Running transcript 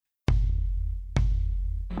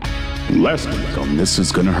Last week on This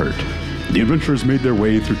Is Gonna Hurt, the adventurers made their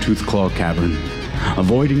way through Toothclaw Cavern,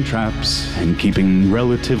 avoiding traps and keeping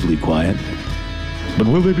relatively quiet. But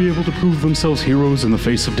will they be able to prove themselves heroes in the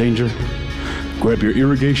face of danger? Grab your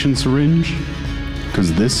irrigation syringe,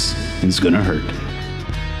 because this is gonna hurt.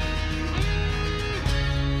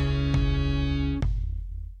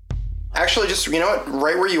 Actually, just, you know what?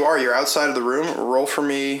 Right where you are, you're outside of the room. Roll for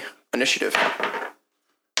me initiative.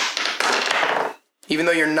 Even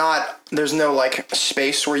though you're not, there's no, like,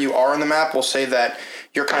 space where you are on the map, we'll say that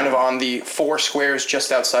you're kind of on the 4 squares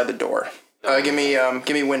just outside the door. Give me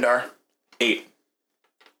Windar. 8.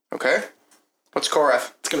 Okay. What's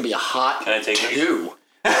Korath? It's going to be a hot Can I take 2.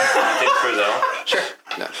 Can I take Frizzell? Sure.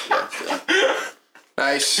 No, yeah.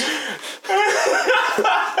 Nice.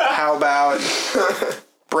 How about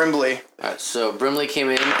Brimley? All right, so Brimley came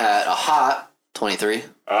in at a hot 23.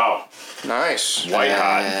 Oh. Nice. White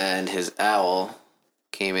hot. And his owl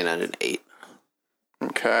came in at an 8.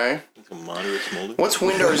 Okay. A moderate smolder. What's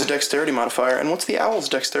Windar's dexterity modifier, and what's the owl's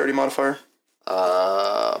dexterity modifier?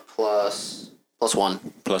 Plus 1.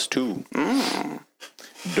 Plus 2.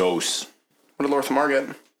 Dose. What did Lorthamar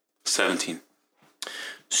get? 17.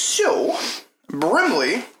 So,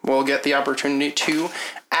 Brimley will get the opportunity to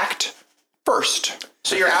act first.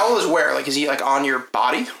 So your owl is where? Like, is he, like, on your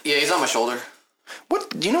body? Yeah, he's on my shoulder. What?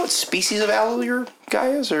 Do you know what species of owl your guy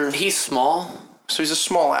is? Or He's small. so he's a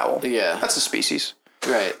small owl. Yeah. That's a species.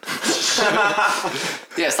 Right.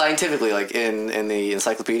 Yeah, scientifically, like in the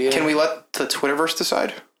encyclopedia. Can we let the Twitterverse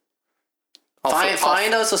decide?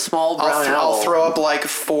 Find us a small brown owl. I'll throw up like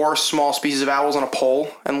 4 small species of owls on a poll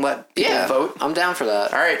and let people vote. I'm down for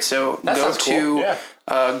that. All right, so That go sounds cool. to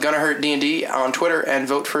Gonna Hurt D&D on Twitter and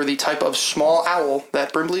vote for the type of small owl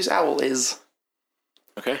that Brimley's owl is.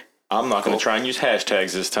 Okay. I'm not going to try and use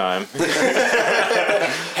hashtags this time.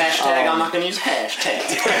 Hashtag, I'm not going to use hashtag.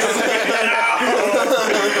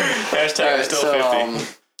 Hashtag is still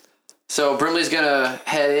 50. So Brimley's gonna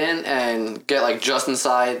head in and get like just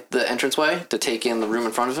inside the entranceway to take in the room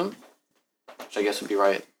in front of him, which I guess would be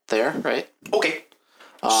right there, right? Okay.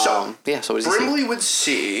 So what does he see? Brimley would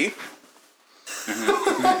see...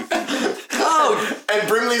 And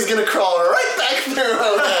Brimley's going to crawl right back through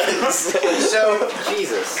our legs. So...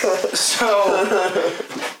 Jesus.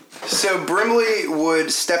 So Brimley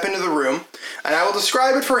would step into the room, and I will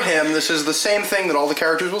describe it for him. This is the same thing that all the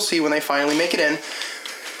characters will see when they finally make it in.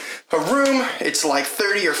 A room, it's like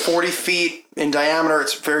 30 or 40 feet in diameter.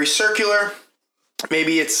 It's very circular.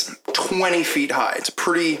 Maybe it's 20 feet high. It's a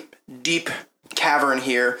pretty deep cavern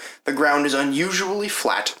here. The ground is unusually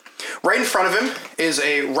flat. Right in front of him is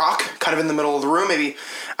a rock kind of in the middle of the room, maybe,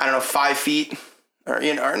 5 feet, or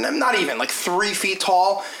not even, like 3 feet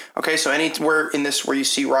tall. Okay, so anywhere in this where you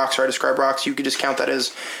see rocks or I describe rocks, you could just count that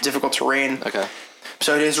as difficult terrain. Okay.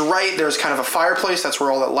 So it is right, there's kind of a fireplace. That's where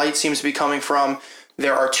all that light seems to be coming from.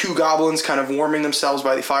 There are 2 goblins kind of warming themselves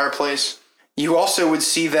by the fireplace. You also would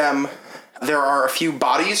see them, there are a few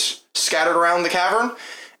bodies scattered around the cavern,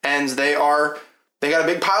 and they got a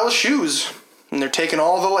big pile of shoes, and they're taking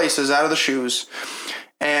all the laces out of the shoes.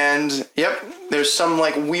 And, yep, there's some,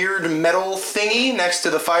 like, weird metal thingy next to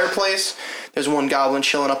the fireplace. There's one goblin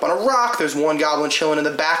chilling up on a rock. There's one goblin chilling in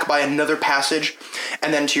the back by another passage.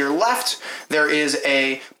 And then to your left, there is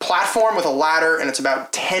a platform with a ladder, and it's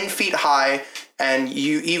about 10 feet high. And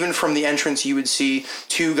even from the entrance, you would see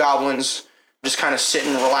 2 goblins just kind of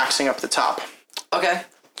sitting, relaxing up the top. Okay.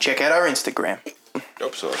 Check out our Instagram.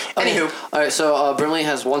 Dope sauce. Anywho. All right, so Brimley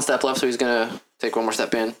has 1 step left, so he's gonna take 1 more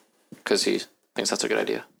step in because he thinks that's a good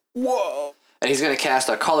idea. Whoa. And he's gonna cast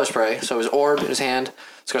a color spray. So his orb in his hand,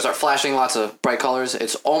 it's gonna start flashing lots of bright colors.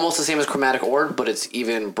 It's almost the same as chromatic orb, but it's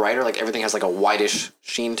even brighter. Like everything has like a whitish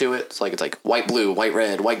sheen to it. It's like white blue, white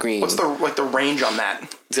red, white green. What's the range on that?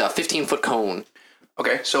 It's got a 15-foot cone.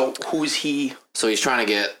 Okay, so who's he So he's trying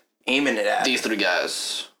to get aiming it at? these 3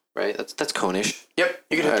 guys, right? That's cone-ish. Yep,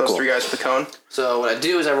 you can hit Alright, those cool. 3 guys with the cone. So what I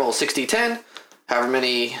do is I roll 60-10, however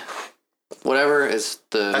many, whatever is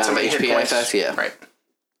the That's how amount many of hit HP I points. infest. Yeah. Right.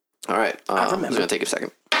 All right. I It's remember. going to take a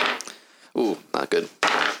second. Ooh, not good.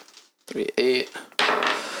 3, 8,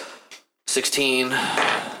 16,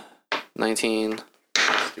 19,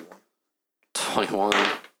 21,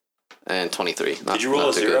 and 23. Did you roll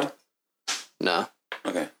a 0? Good. No.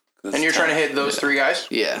 Okay. And you're trying to hit those 3 guys?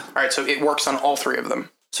 Yeah. All right, so it works on all 3 of them.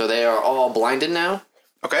 So they are all blinded now.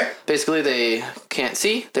 Okay. Basically, they can't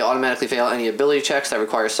see. They automatically fail any ability checks that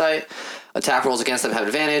require sight. Attack rolls against them have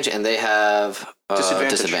advantage, and they have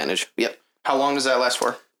disadvantage. Yep. How long does that last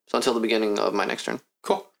for? So until the beginning of my next turn.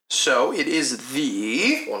 Cool. So it is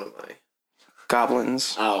the One of my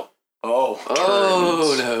goblins. Oh.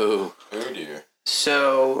 Oh no. Oh dear.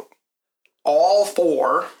 So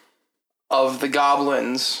 4 of the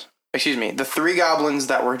goblins, the 3 goblins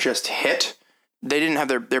that were just hit, they didn't have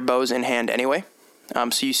their bows in hand anyway.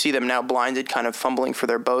 So you see them now blinded, kind of fumbling for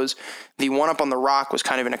their bows. The one up on the rock was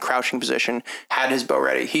kind of in a crouching position, had his bow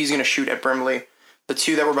ready. He's going to shoot at Brimley. The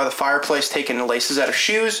 2 that were by the fireplace taking laces out of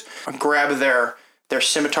shoes, grab their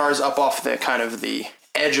scimitars up off the kind of the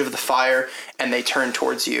edge of the fire, and they turn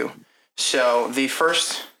towards you. So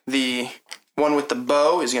the one with the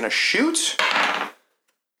bow is going to shoot.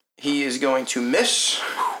 He is going to miss.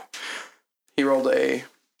 He rolled a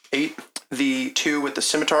 8. The 2 with the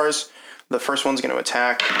scimitars, the first one's going to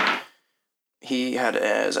attack. He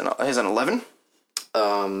has an 11.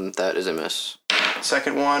 That is a miss.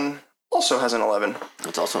 Second one also has an 11.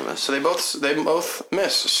 That's also a miss. So they both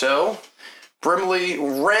miss. So Brimley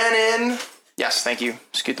ran in. Yes, thank you.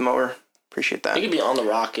 Scoot them over. Appreciate that. They could be on the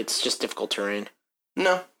rock. It's just difficult terrain.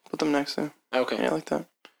 No, put them next to. Okay. Yeah, like that.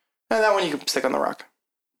 And that one you can stick on the rock.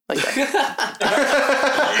 Like that.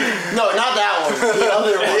 No, not that one. The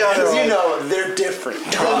other one. The other Because one. you know, they're different.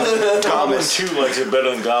 Goblin 2 likes it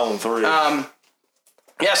better than Goblin 3.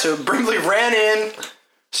 Yeah, so Brimley ran in,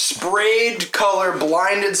 sprayed color,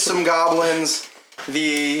 blinded some goblins.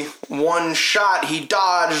 The one shot, he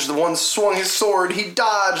dodged. The one swung his sword, he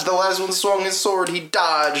dodged. The last one swung his sword, he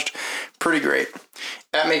dodged. Pretty great.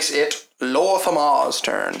 That makes it Lorthamar's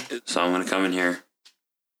turn. So I'm going to come in here.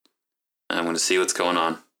 And I'm going to see what's going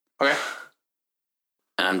on. Okay.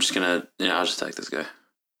 And I'm just going to, I'll just attack this guy.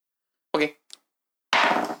 Okay.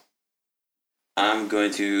 I'm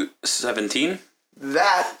going to 17.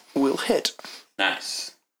 That will hit.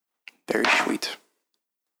 Nice. Very sweet.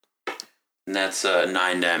 And that's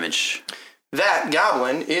 9 damage. That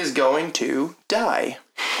goblin is going to die.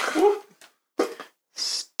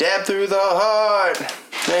 Stab through the heart,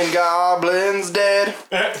 and goblin's dead.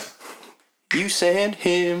 You send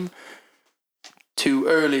him to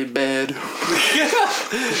early bed.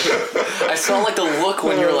 I saw like the look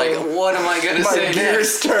when you're like, what am I gonna say My next?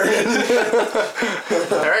 gear's turning.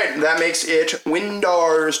 Alright, that makes it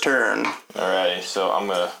Windar's turn. Alrighty, so I'm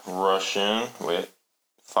going to rush in with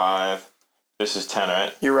 5. This is 10,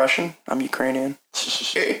 right? You're Russian? I'm Ukrainian.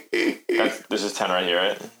 This is 10 right here,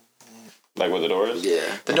 right? Like where the door is?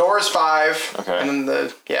 Yeah. The door is 5. Okay. And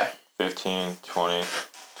then 15, 20,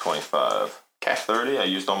 25, Okay. 30. I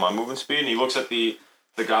used all my movement speed, and he looks at the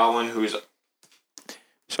goblin who's...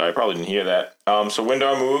 Sorry, I probably didn't hear that. So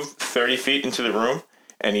Windar moved 30 feet into the room,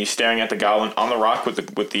 and he's staring at the goblin on the rock with the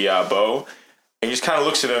bow, and he just kind of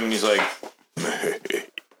looks at him, and he's like,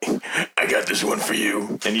 I got this one for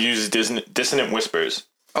you. And he uses dissonant whispers.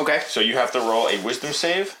 Okay. So you have to roll a wisdom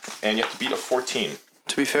save, and you have to beat a 14.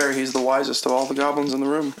 To be fair, he's the wisest of all the goblins in the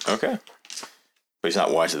room. Okay. But he's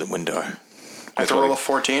not wiser than Windar. I have to roll a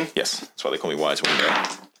 14. Yes, that's why they call me Wise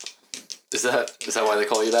Windar. Is that why they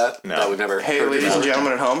call you that? No. That we've never Hey, heard ladies before. and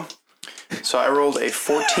gentlemen at home. So I rolled a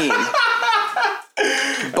 14.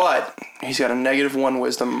 But he's got a -1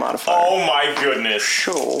 wisdom modifier. Oh my goodness.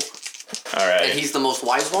 So, All And right. he's the most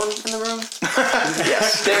wise one in the room?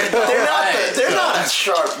 yes. They're not a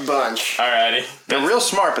sharp bunch. Alrighty. They're real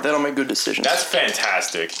smart, but they don't make good decisions. That's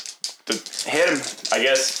fantastic. Hit him. I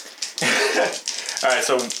guess. Alright,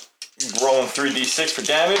 so rolling 3d6 for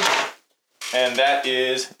damage. And that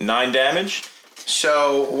is 9 damage.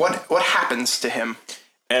 So what happens to him?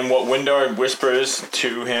 And what Windar whispers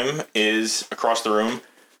to him is across the room,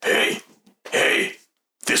 Hey,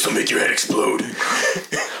 this'll make your head explode.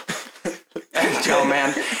 Oh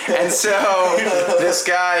man! And so this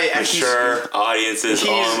guy, Sure, audiences. he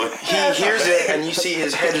hears it, and you see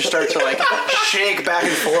his head just start to like shake back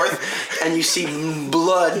and forth, and you see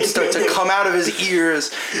blood start to come out of his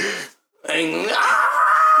ears. And,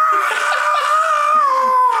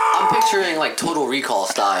 I'm picturing like Total Recall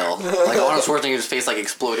style. Like Arnold Schwarzenegger's face like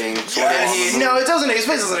exploding. Sort of. no, it doesn't. His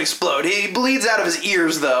face doesn't explode. He bleeds out of his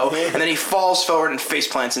ears though, and then he falls forward and face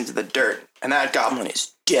plants into the dirt. And that goblin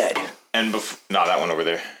is dead. And no, that one over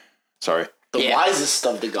there. Sorry. The wisest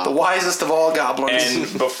of the The goblins. wisest of all goblins.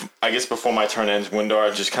 And I guess before my turn ends,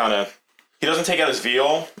 Windar just kind of... He doesn't take out his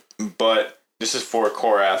viol, but this is for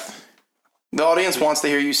Korath. The audience wants to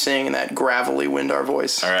hear you sing in that gravelly Windar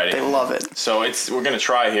voice. Alrighty. They love it. So we're going to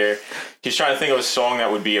try here. He's trying to think of a song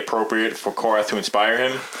that would be appropriate for Korath to inspire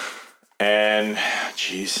him. And,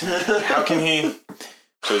 jeez, how can he...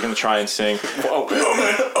 So he's going to try and sing,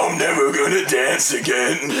 I'm never going to dance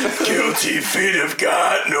again. Guilty feet have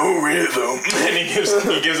got no rhythm. And he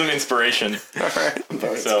gives him inspiration. Alright.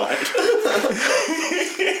 So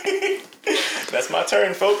that's my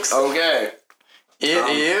turn, folks. Okay. It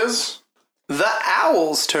is the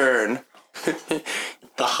owl's turn.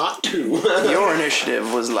 The hot 2. Your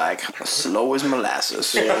initiative was like slow as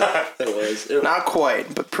molasses. It was. Not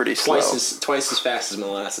quite, but pretty slow. Twice as fast as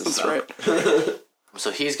molasses. That's so. right.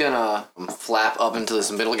 So he's gonna flap up into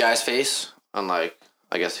this middle guy's face, and like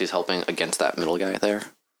I guess he's helping against that middle guy there.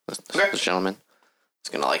 This gentleman.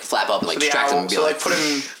 He's gonna like flap up and like distract him. And be so like put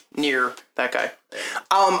him near that guy.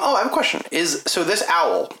 I have a question. So this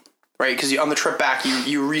owl, right? Because on the trip back,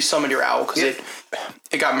 you resummoned your owl because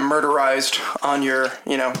it got murderized on your,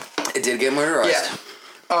 It did get murderized.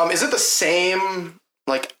 Yeah. Is it the same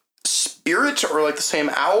like spirit or like the same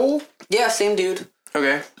owl? Yeah, same dude.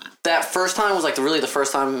 Okay. That first time was like really the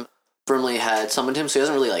first time Brimley had summoned him, so he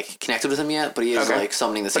hasn't really like connected with him yet. But he is like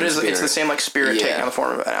summoning the same. But it's the same like spirit taking on the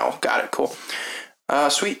form of an owl. Got it. Cool.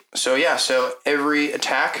 Sweet. So yeah. So every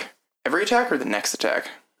attack or the next attack.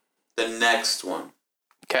 The next one.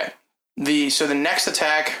 Okay. The next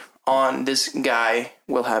attack on this guy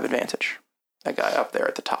will have advantage. That guy up there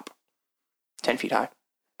at the top. 10 feet high.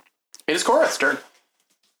 It is Korath's turn.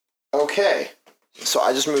 Okay. So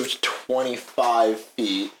I just moved 25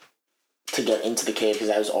 feet to get into the cave because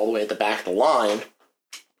I was all the way at the back of the line.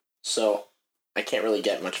 So I can't really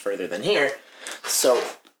get much further than here. So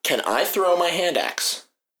can I throw my hand axe?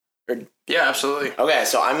 Yeah, absolutely. Okay,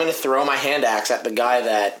 so I'm going to throw my hand axe at the guy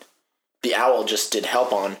that the owl just did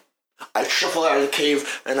help on. I shuffle out of the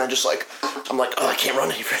cave, and I'm like, oh, I can't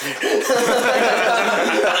run any further.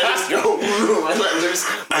 I just go, I let loose.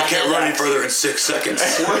 I can't run any further in 6 seconds.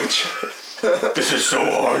 This is so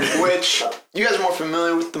hard. Which, you guys are more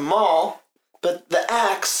familiar with the maul, but the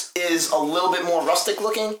axe is a little bit more rustic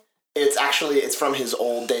looking. It's from his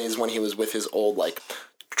old days when he was with his old,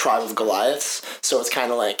 tribe of Goliaths. So it's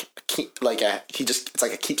kind of it's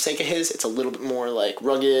like a keepsake of his. It's a little bit more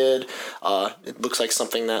rugged. It looks like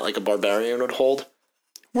something that a barbarian would hold.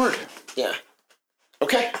 Word. Yeah.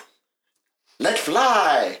 Okay. Let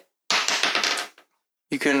fly.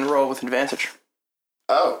 You can roll with advantage.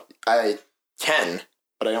 Oh, I can,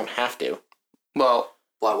 but I don't have to. Well,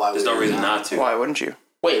 why There's no reason not to. why wouldn't you?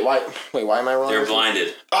 Wait, why am I wrong? They're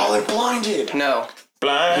blinded. Oh, they're blinded. No.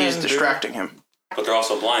 Blind. He's distracting him. But they're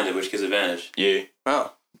also blinded, which gives advantage. Yeah.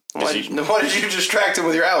 Oh. Why did you distract him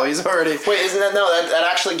with your owl? He's already... Wait, isn't that... No, that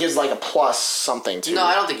actually gives a plus something to... No,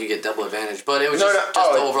 I don't think you get double advantage, but it was No, just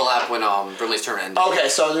no, the overlap when Brimley's turn ended. Okay,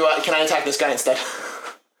 so can I attack this guy instead?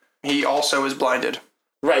 He also is blinded.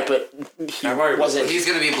 Right, but he wasn't... He's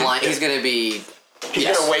gonna be blind. He's gonna be... He's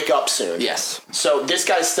gonna wake up soon. Yes. So this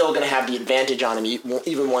guy's still gonna have the advantage on him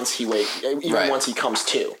even once he once he comes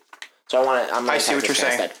to. So I see what you're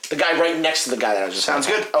saying. Instead. The guy right next to the guy that I was just... Sounds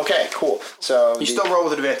good. Okay, cool. So... You still roll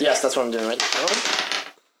with advantage. Yes, that's what I'm doing right now.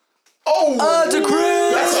 Oh! It's a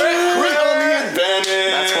crit! That's right. Crit on the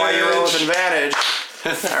advantage. That's why you roll with advantage.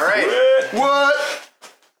 All right. What?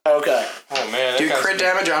 Okay. Oh man. Do crit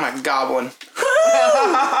damage on a goblin.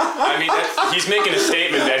 I mean, he's making a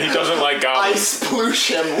statement that he doesn't like I goblins. sploosh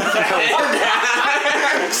him.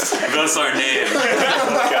 That's our name.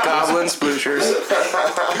 Goblin splooshers.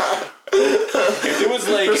 If it was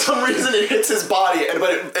For some reason, it hits his body,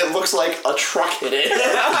 but it looks like a truck hit it.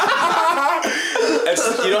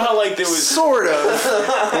 you know how there was Sort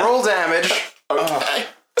of. Roll damage. Okay.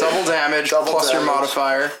 Double damage plus your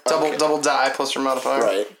modifier. Double die plus your modifier.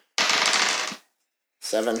 Right.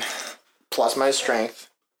 7 plus my strength,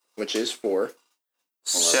 which is 4.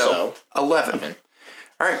 So 11.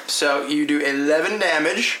 All right. So you do 11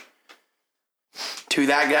 damage to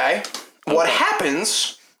that guy. Okay. What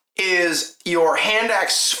happens is your hand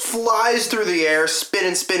axe flies through the air,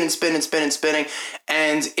 spinning,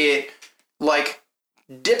 and it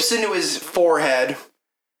dips into his forehead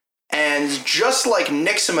and just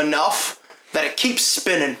nicks him enough that it keeps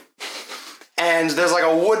spinning. And there's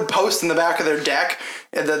a wood post in the back of their deck,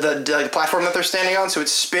 the platform that they're standing on, so it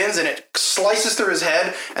spins and it slices through his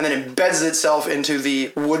head and then embeds itself into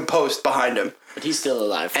the wood post behind him. But he's still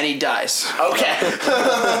alive. And he dies. Okay.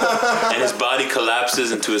 And his body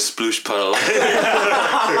collapses into a sploosh puddle.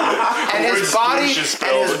 And his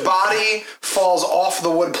body falls off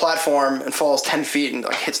the wood platform and falls 10 feet and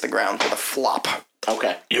hits the ground with a flop.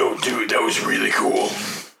 Okay. Yo, dude, that was really cool.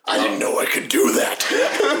 I didn't know I could do that.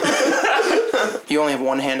 You only have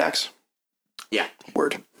one hand axe? Yeah.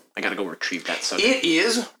 Word. I gotta go retrieve that sucker. It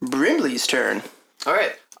is Brimley's turn. All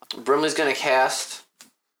right. Brimley's gonna cast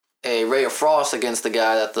a ray of frost against the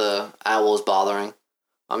guy that the owl is bothering.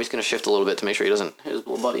 He's gonna shift a little bit to make sure he doesn't hit his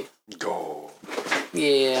little buddy. Go.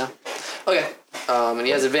 Yeah. Okay. And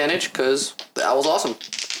he has advantage because the owl's awesome.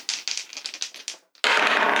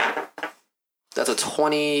 That's a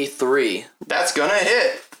 23. That's gonna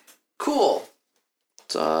hit. Cool.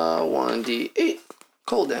 It's 1d8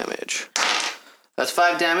 cold damage. That's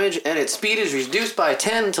 5 damage, and its speed is reduced by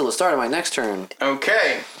 10 until the start of my next turn.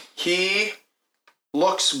 Okay. He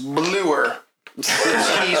looks bluer.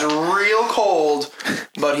 He's real cold,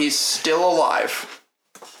 but he's still alive.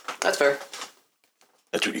 That's fair.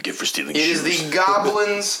 That's what you get for stealing It is shoes. the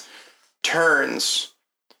goblins' turns.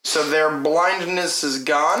 So their blindness is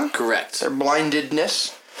gone. Correct. Their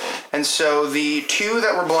blindedness. And so the 2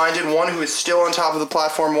 that were blinded, one who is still on top of the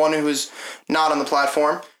platform, one who is not on the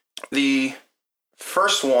platform. The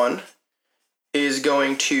first one is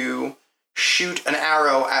going to shoot an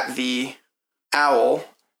arrow at the owl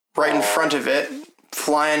right in front of it,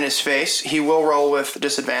 fly in his face. He will roll with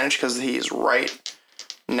disadvantage because he is right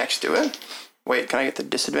next to it. Wait, can I get the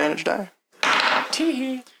disadvantage die?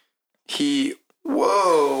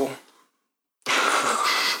 Whoa.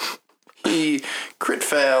 He crit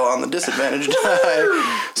fail on the disadvantage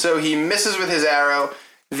die. So he misses with his arrow.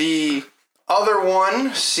 The other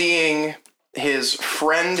one, seeing his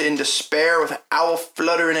friend in despair with an owl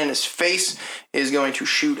fluttering in his face, is going to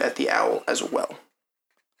shoot at the owl as well.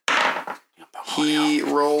 He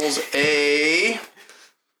rolls a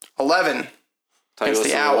 11 against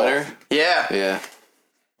the owl. Yeah. Yeah.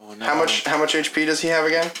 Oh, no. How much HP does he have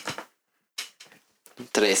again?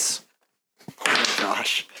 3.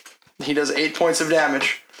 Gosh. He does 8 points of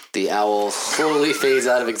damage. The owl slowly fades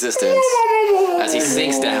out of existence as he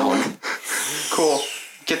sinks down. Cool.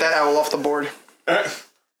 Get that owl off the board.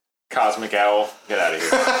 Cosmic Owl, get out of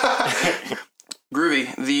here.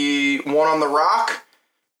 Groovy. The one on the rock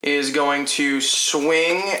is going to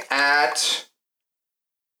swing at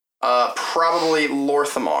probably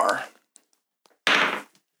Lorthamar.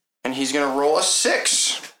 And he's going to roll a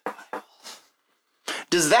 6.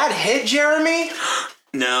 Does that hit, Jeremy?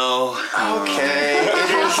 No. Okay.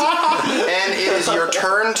 And it is your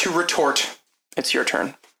turn to retort. It's your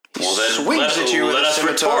turn. He Well, then swings at you with let a us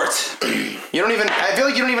scimitar. report. You don't even. I feel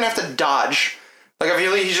like you don't even have to dodge. Like I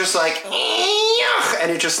feel like he's just like,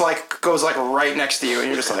 and it just like goes like right next to you, and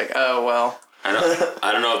you're just like, oh well. I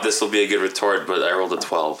don't know if this will be a good retort, but I rolled a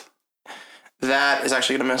 12. That is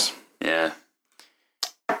actually gonna miss. Yeah.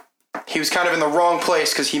 He was kind of in the wrong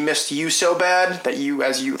place because he missed you so bad that you,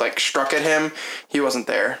 as you like struck at him, he wasn't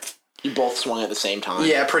there. You both swung at the same time.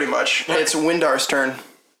 Yeah, pretty much. It's Windar's turn.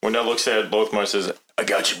 Wendell looks at Lothmar and says, "I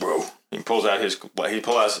got you, bro." He pulls out his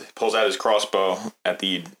his crossbow at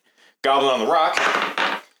the goblin on the rock,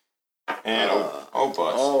 and oh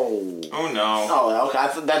butts. Oh no. Oh,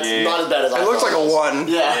 okay. That's Yeah. not as bad as I It looks like thought a 1.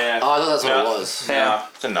 Yeah. Yeah. Oh, I thought that's what No. it was. Yeah,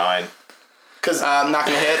 it's a 9. Because Not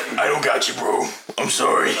gonna hit. I don't got you, bro. I'm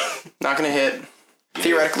sorry. Not gonna hit.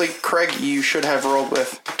 Theoretically, Craig, you should have rolled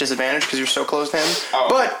with disadvantage because you're so close to him. Oh.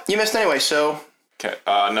 But you missed anyway, so Okay.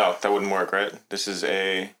 No, that wouldn't work, right? This is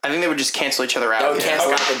a. I think they would just cancel each other out. that would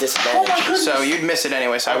cancel out the disadvantage. So you'd miss it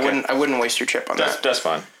anyway, so Okay. I wouldn't waste your chip on that. That's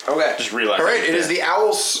fine. Okay. Just realize. All right, it is the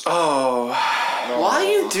owls. Oh, Why do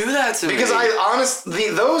you do that to me? because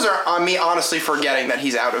those are on me honestly forgetting that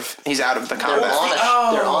he's out of the combat.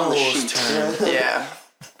 They're on the sheet. Yeah,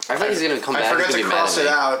 I think he's gonna come back. I forgot He's to gonna be mad cross at it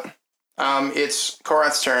me. out. It's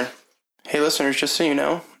Korath's turn. Hey, listeners, just so you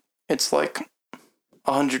know, it's like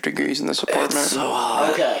 100 degrees in this apartment. It's so hot.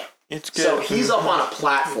 Okay. It's good. So he's up on a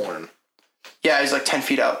platform. Yeah, he's like 10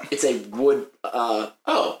 feet up. It's a wood.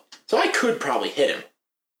 So I could probably hit him.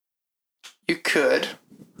 You could.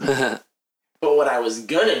 But what I was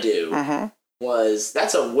gonna do Mm-hmm. was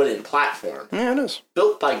that's a wooden platform Yeah, it is.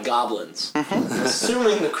 built by goblins.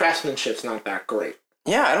 Assuming the craftsmanship's not that great.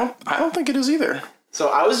 Yeah, I don't think it is either. So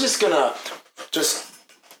I was just gonna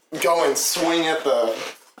go and swing at the.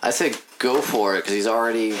 I say go for it because he's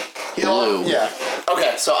already blue. Yeah.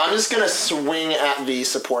 Okay, so I'm just gonna swing at the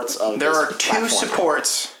supports of. There this are 2 platform.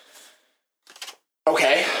 supports.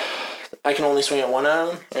 Okay. I can only swing at one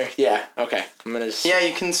of them. Yeah. Okay. I'm gonna. Just, Yeah,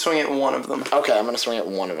 you can swing at one of them. Okay, I'm gonna swing at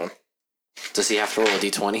one of them. Does he have to roll a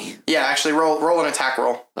d20? Yeah, actually, roll an attack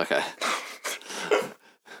roll. Okay.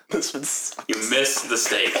 This would. Suck. You missed the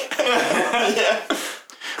stake.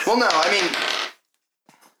 Well, no, I mean,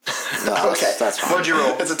 No, that's, Okay. that's fine. what'd you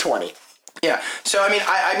roll? It's a 20. Yeah. So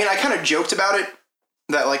I kind of joked about it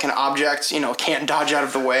that like an object, can't dodge out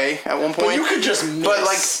of the way at one point. But you could just miss. But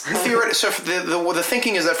like theoretically, so for the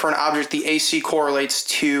thinking is that for an object, the AC correlates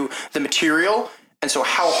to the material, and so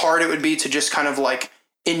how hard it would be to just kind of like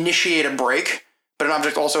initiate a break. But an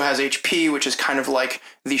object also has HP, which is kind of like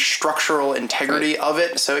the structural integrity of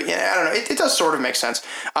it. So yeah, I don't know. It does sort of make sense.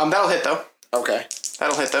 That'll hit though. Okay.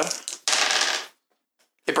 That'll hit though.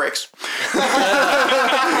 It breaks.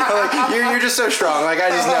 Like, you're just so strong. Like I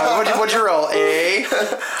just know. What'd you roll? A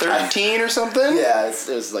 13 or something? Yeah, it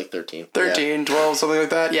was like 13. 13, 12, something like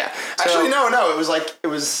that. Yeah. So, Actually, no. It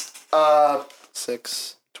was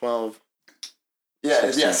 6, 12.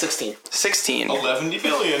 Yeah, 16. 16. 11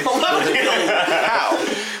 billion. How?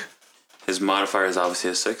 His modifier is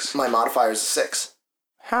obviously a 6. My modifier is a 6.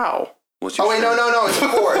 How? What's your Oh, wait, no, it's a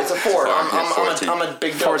 4. It's a 4. Yeah, 14. I'm a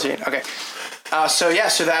big dope. 14. Okay. So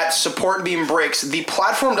that support beam breaks. The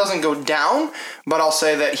platform doesn't go down, but I'll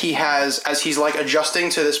say that he has, as he's like adjusting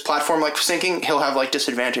to this platform like sinking, he'll have like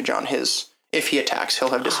disadvantage on his. If he attacks,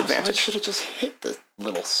 he'll have I disadvantage. should have just hit the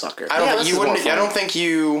little sucker. I don't think this you is more wouldn't. I fun. don't think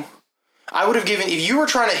you. I would have given if you were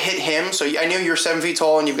trying to hit him. So I knew you're 7 feet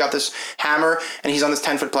tall and you've got this hammer and he's on this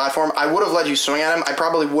 10-foot platform. I would have let you swing at him. I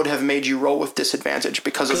probably would have made you roll with disadvantage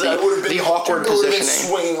because of the awkward positioning.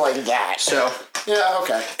 Swinging like that. So Yeah,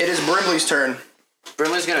 okay. it is Brimley's turn.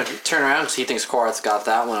 Brimley's gonna turn around because he thinks Korath's got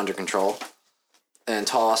that one under control, and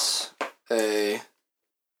toss a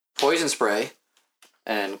poison spray,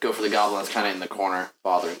 and go for the goblin that's kind of in the corner,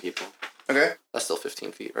 bothering people. Okay. That's still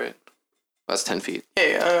 15 feet, right? That's 10 feet.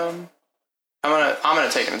 Hey, I'm gonna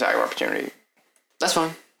take an attack of opportunity. That's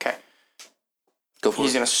fine. Okay. Go for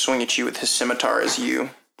He's it. gonna swing at you with his scimitar as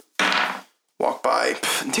you walk by.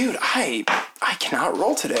 Pff, dude, I cannot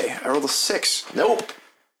roll today. I rolled a 6. Nope.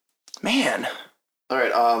 Man. All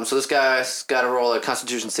right. So this guy's got to roll a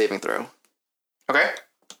Constitution saving throw. Okay.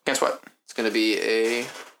 Guess what? It's gonna be a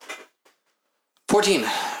 14. I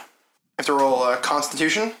have to roll a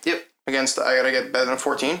Constitution Yep. against. I gotta get better than a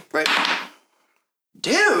 14. Right.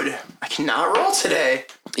 Dude, I cannot roll today.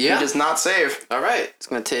 Yeah. He does not save. All right. It's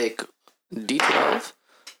gonna take D12.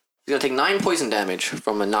 He's gonna take 9 poison damage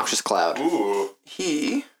from a noxious cloud. Ooh.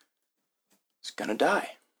 He is gonna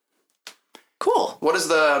die. Cool. What is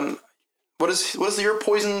the what does your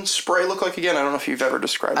poison spray look like again? I don't know if you've ever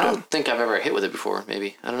described I it. don't think I've ever hit with it before.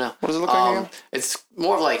 Maybe I don't know. What does it look like again? It's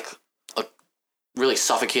more of like a really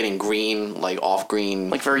suffocating green, like off green,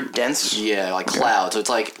 Like very dense. yeah, like cloud. So it's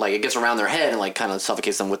like it gets around their head and like kind of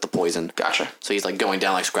suffocates them with the poison. Gotcha. So he's like going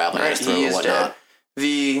down like scrabbling Right, his throat he and is whatnot.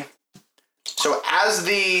 dead. So as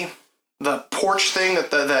the porch thing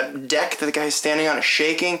that deck that the guy's standing on is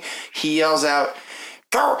shaking, he yells out,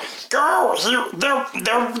 "Go! They're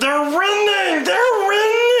winning! They're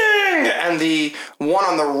winning!" And the one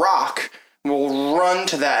on the rock will run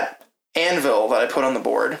to that anvil that I put on the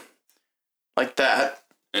board, like that.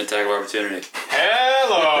 An attack of opportunity.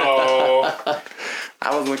 Hello.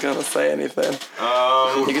 I wasn't gonna say anything.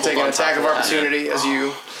 You You can take an attack of opportunity as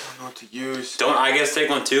you. what to use. Don't I guess take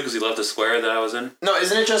one too because he left a square that I was in? No,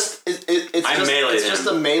 isn't it just... It's I just, meleeed it's him. just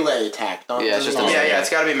a melee attack. Yeah, it's just a Yeah,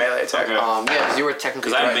 it's got to be melee attack. Okay. Yeah, because you were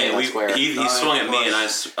technically Because threatening that square. he swung at me and I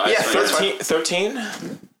Yeah, swung at 13?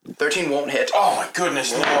 13 won't hit. Oh my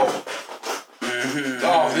goodness, no.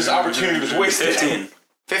 Oh, this opportunity was wasted. 15.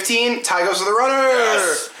 15. Ty goes to the runner.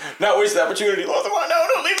 Yes. Not waste the opportunity. Lothar, no,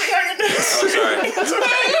 don't leave me hanging. Oh, sorry. That's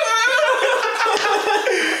okay.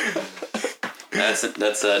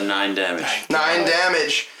 That's 9 damage. 9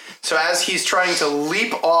 damage. So as he's trying to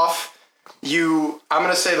leap off, I'm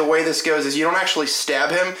gonna say the way this goes is you don't actually stab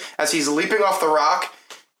him. As he's leaping off the rock,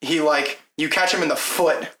 you catch him in the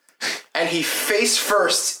foot, and he face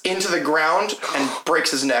first into the ground and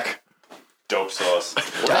breaks his neck. Dope sauce.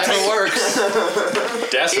 That's how it works.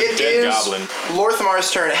 That's a It dead is goblin.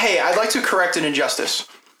 Lorthamar's turn. Hey, I'd like to correct an injustice.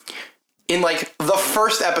 In the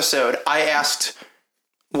first episode, I asked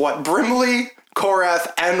what Brimley,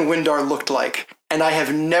 Korath, and Windar looked like, and I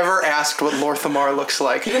have never asked what Lorthamar looks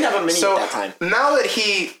like. He didn't have a mini so at that time. now that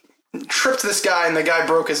he tripped this guy and the guy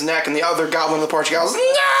broke his neck, and the other goblin of the porch goes,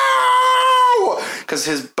 "No!" because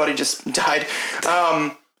his buddy just died.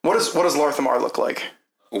 What does Lorthamar look like?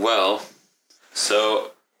 Well,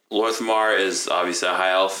 so Lorthamar is obviously a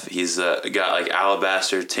high elf. He's got like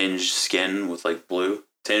alabaster tinged skin with like blue.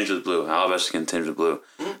 Tinged with blue. Alabaster skin tinged with blue.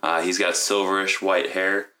 He's got silverish white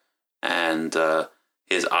hair. And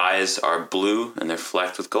his eyes are blue and they're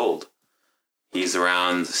flecked with gold. He's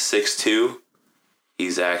around 6'2".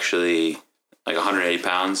 He's actually like 180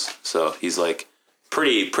 pounds. So he's like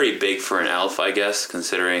pretty big for an elf, I guess,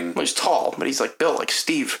 considering... Well, he's tall, but he's built like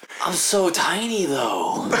Steve. I'm so tiny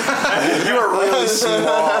though. You are really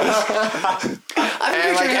small. I'm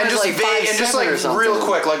And picturing him as, just like big, and just 5'7" or something. real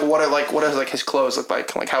quick, what does his clothes look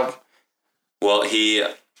like? Like how? Well, he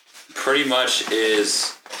pretty much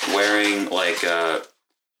is wearing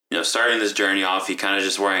starting this journey off, he kind of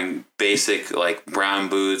just wearing basic like brown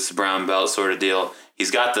boots, brown belt sort of deal.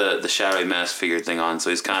 He's got the shadowy mask figure thing on, so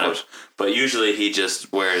he's kind of, but usually he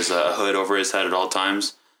just wears a hood over his head at all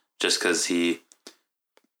times, just because he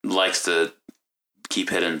likes to keep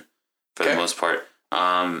hidden for the most part.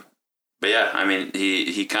 But yeah, I mean,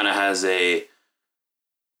 he kind of has a,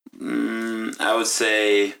 I would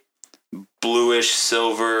say, bluish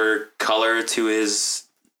silver color to his,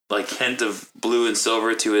 like, hint of blue and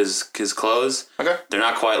silver to his clothes. Okay. They're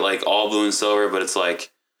not quite like all blue and silver, but it's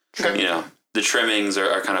like, Okay. you know, the trimmings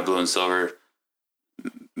are kind of blue and silver.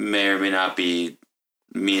 May or may not be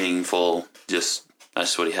meaningful. Just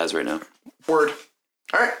that's what he has right now. Word.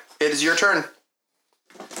 All right. It is your turn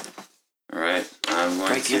All right, I'm going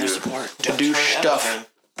Break the other to support. to do stuff.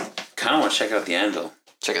 kind of want to check out the anvil.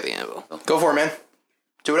 Check out the anvil. Go for it, man.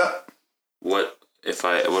 Do it up. What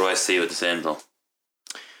do I see with this anvil?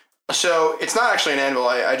 So it's not actually an anvil.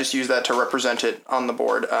 I just use that to represent it on the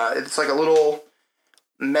board. It's like a little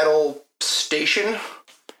metal station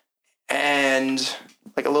and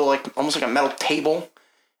like a little, like almost like a metal table,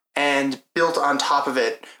 and built on top of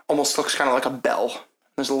it almost looks kind of like a bell.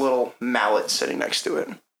 There's a little mallet sitting next to it.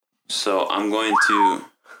 So I'm going to.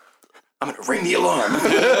 I'm gonna ring the alarm.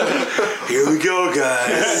 Here we go,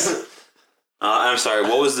 guys. I'm sorry.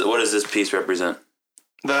 What does this piece represent?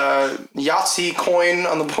 The Yahtzee coin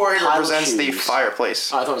on the board Pile of represents the shoes.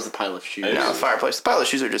 fireplace. Oh, I thought it was the pile of shoes. No, the fireplace. The pile of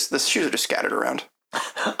shoes are just scattered around.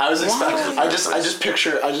 I was expecting. I just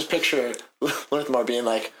picture Lorthmar being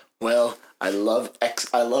like, "Well, I love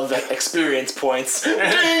that experience points." Ding,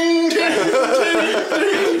 ding, ding.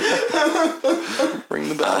 Ring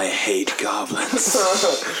the bell. I hate goblins.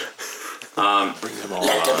 Bring them all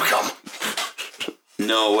Let them on. come.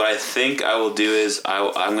 No, what I think I will do is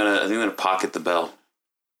I'm gonna pocket the bell.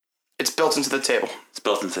 It's built into the table. It's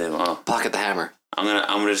built into the table. Oh. Pocket the hammer. I'm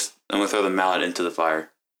gonna throw the mallet into the fire.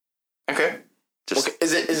 Okay. Just Okay,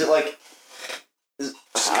 is it like? I was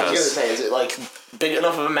gonna 'cause. say, is it like big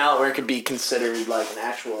enough of a mallet where it could be considered like an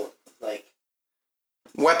actual like?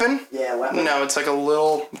 Weapon? Yeah, weapon. No, it's like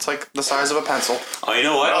it's like the size of a pencil. Oh, you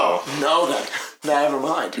know what? No, then never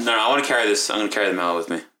mind. No, I want to carry this. I'm gonna carry the mallet with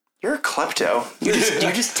me. You're a klepto. You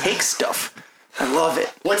just take stuff. I love it.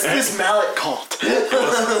 What's this mallet called?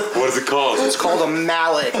 What is it called? It's called a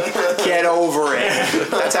mallet. Get over it.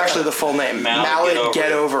 That's actually the full name. Mallet,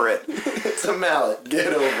 Get over it. It's a mallet.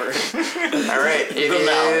 Get over it. All right.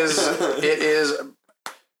 It is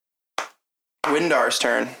Windar's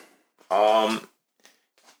turn.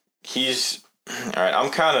 He's all right.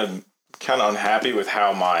 I'm kind of unhappy with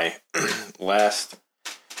how my last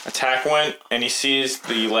attack went, and he sees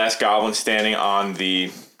the last goblin standing on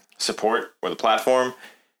the support or the platform.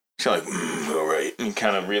 He's kind of like, all right, and he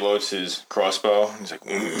kind of reloads his crossbow. He's like,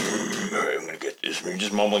 all right, I'm gonna get this. And he's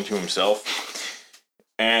just mumbling to himself,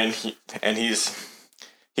 and he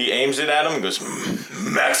aims it at him and goes,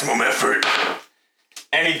 maximum effort.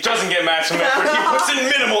 And he doesn't get maximum effort. He puts in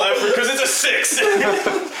minimal effort because it's a 6.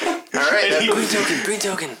 All right. And he- Green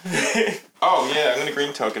token. Oh yeah, I'm gonna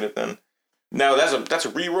green token it then. Now that's a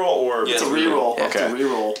reroll or Yeah, It's a reroll. Yeah, It's a okay.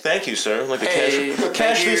 reroll. Thank you, sir. Like the Hey,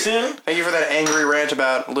 cash this in. Thank you for that angry rant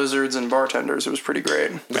about lizards and bartenders. It was pretty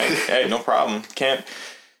great. Hey, no problem. Can't.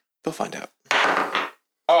 They'll find out.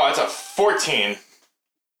 Oh, it's a 14.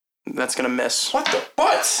 That's gonna miss. What the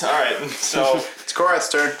butt? All right, so It's Korath's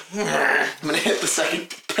turn. I'm gonna hit the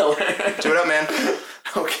second pillar. Do it up, man.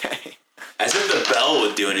 Okay. As if the bell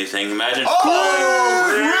would do anything. Imagine.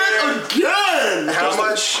 Oh, again! How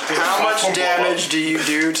much damage do you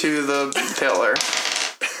do to the pillar?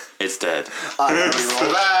 It's dead. I gotta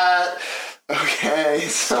reroll that. Okay,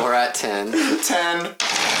 so So we're at 10. 10.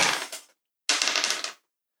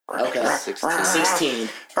 Okay. 16.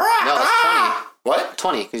 No, that's What? 20.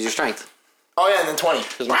 20, because your strength. Oh yeah, and then 20.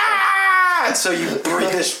 'cause my Ah! And so you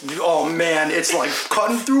breathe this. Oh man, it's like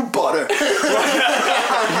cutting through butter. You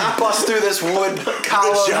bust through this wood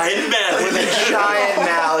column with a giant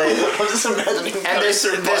mallet. I'm just imagining. And this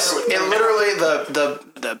it literally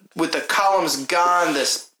the with the columns gone,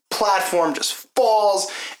 this platform just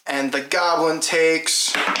falls, and the goblin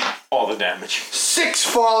takes all the damage. 6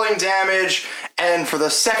 falling damage, and for the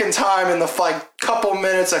second time in the couple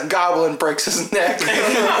minutes, a goblin breaks his neck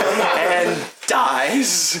and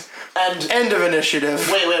dies. And End of initiative.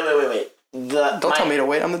 wait. Don't tell me to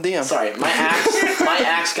wait. I'm the DM. Sorry, my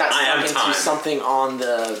axe got I am stuck into time. something on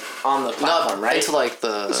the platform, right? It's like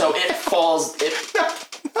the... So it falls.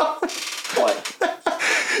 What?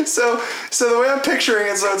 So the way I'm picturing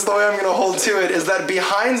it, so it's the way I'm gonna hold to it, is that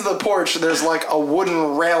behind the porch there's like a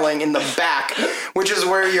wooden railing in the back, which is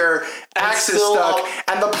where your axe is still stuck, up.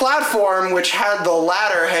 and the platform which had the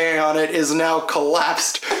ladder hanging on it is now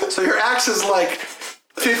collapsed. So your axe is like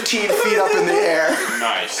 15 feet up in the air.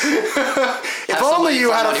 Nice. If only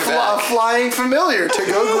you had on your back. a flying familiar to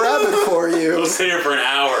go grab it for you. Sit here for an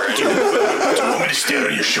hour. Do you want me to stand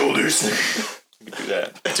on your shoulders? You can do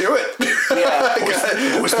that. Do it. Yeah.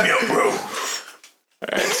 Hoist me up, bro.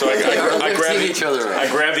 So I grab each other. I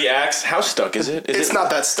grab the axe. How stuck is it? It's not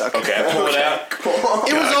that stuck. Okay, I pull it out.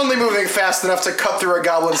 It was only moving fast enough to cut through a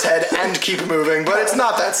goblin's head and keep moving, but it's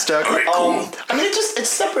not that stuck. I mean, it's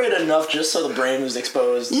separated enough just so the brain was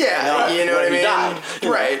exposed. Yeah, you know what I when he mean? died, you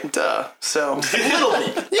know. Right, so... A little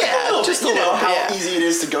bit. Yeah, just a You know little, how yeah. easy it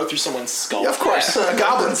is to go through someone's skull. Of course, a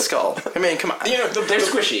goblin skull. I mean, come on. You know, They're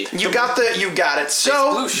squishy. You got it.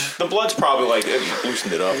 So, the blood's probably like it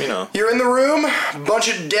loosened it up. You know. you're in the room, bunch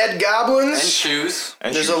of dead goblins. And shoes.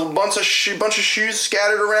 And There's a bunch of shoes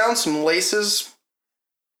scattered around, some laces.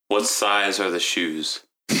 What size are the shoes?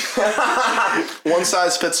 One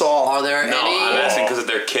size fits all. Are there No, any? I'm asking because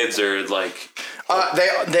their kids are like.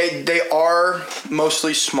 They are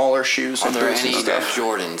mostly smaller shoes. Are and there boots and any stuff.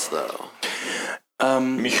 Jordans though?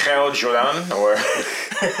 Michael Jordan or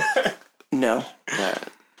No.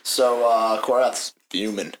 So, Korath's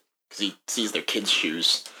fuming because he sees their kids'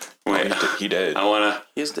 shoes. Wait, he did. I wanna.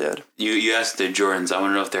 He's dead. You asked the Jordans. I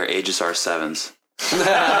want to know if their ages are 7s.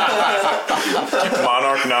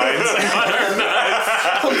 Monarch 9s.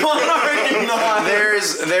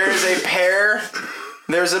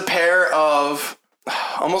 There's a pair of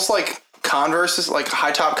almost like Converses, like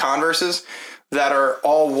high top Converses that are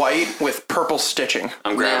all white with purple stitching.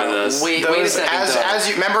 I'm grabbing Now, this. wait a Those, second. as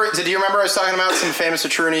you remember, did you remember I was talking about some famous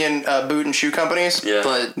Etrunian boot and shoe companies? Yeah.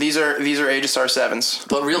 But These are Aegistar 7s.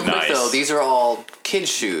 real quick Nice. though, these are all kids'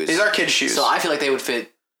 shoes. These are kids' shoes. So I feel like they would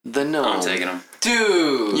fit the gnome. I'm taking them.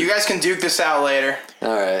 Dude. You guys can duke this out later.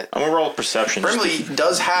 All right. I'm gonna roll perception. Brimley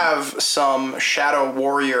does have some Shadow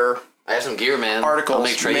Warrior I have some gear, man. articles. I'll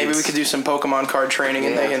make trades. Maybe we could do some Pokemon card training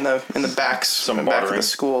in the backs, Some in the back of bartering. the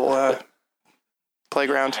school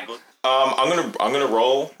playground. I'm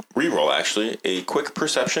gonna re-roll actually a quick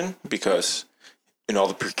perception because in all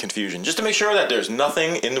the confusion, just to make sure that there's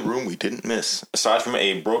nothing in the room we didn't miss aside from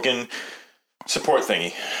a broken support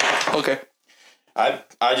thingy. Okay. I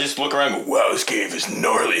just look around and go, wow, this cave is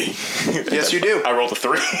gnarly. Yes, you do. I rolled a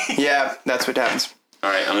 3. Yeah, that's what happens. All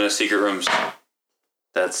right, I'm gonna secret rooms.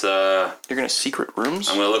 That's You're gonna secret rooms.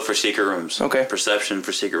 I'm gonna look for secret rooms. Okay. Perception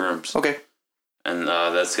for secret rooms. Okay. And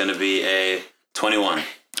that's gonna be a 21.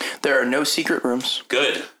 There are no secret rooms.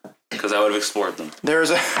 Good, because I would have explored them. There's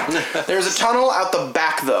a tunnel out the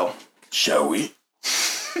back though. Shall we?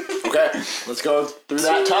 Okay, let's go through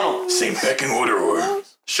that tunnel. St. Beckenwood or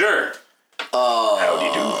Sure.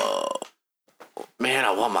 howdy do. Man,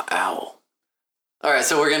 I want my owl. All right,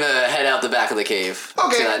 so we're gonna head out the back of the cave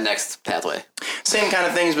Okay. to that next pathway. Same kind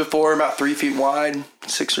of thing as before. About 3 feet wide,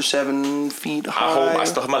 6 or 7 feet high. I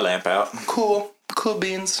still have my lamp out. Cool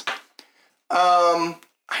beans.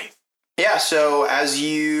 Yeah, so as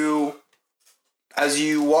you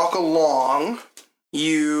walk along,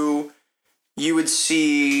 you would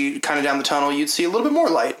see kind of down the tunnel, you'd see a little bit more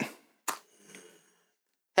light.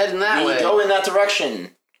 Heading that We way. go in that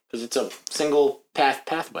direction because it's a single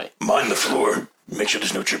pathway. Mind the floor. Make sure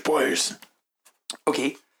there's no tripwires.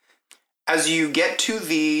 Okay. As you get to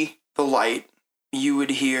the light, you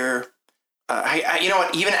would hear you know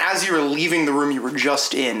what, even as you were leaving the room you were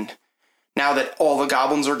just in, now that all the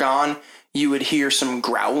goblins are gone, you would hear some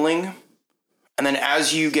growling. And then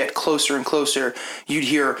as you get closer and closer, you'd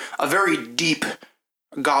hear a very deep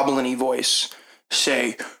goblin-y voice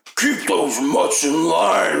say, "Keep those mutts in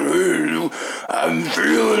line. I'm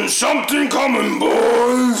feeling something coming,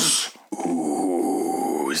 boys."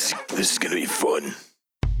 Ooh, this is gonna be fun.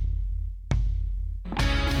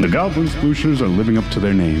 The Goblin Splooshers are living up to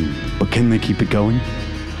their name, but can they keep it going?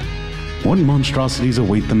 What monstrosities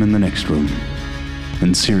await them in the next room?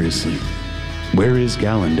 And seriously, where is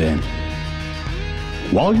Galandan?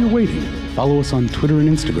 While you're waiting, follow us on Twitter and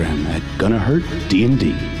Instagram at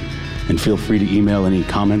GonnaHurtD&D. And feel free to email any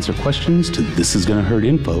comments or questions to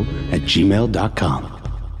thisisgonnahurtinfo@gmail.com.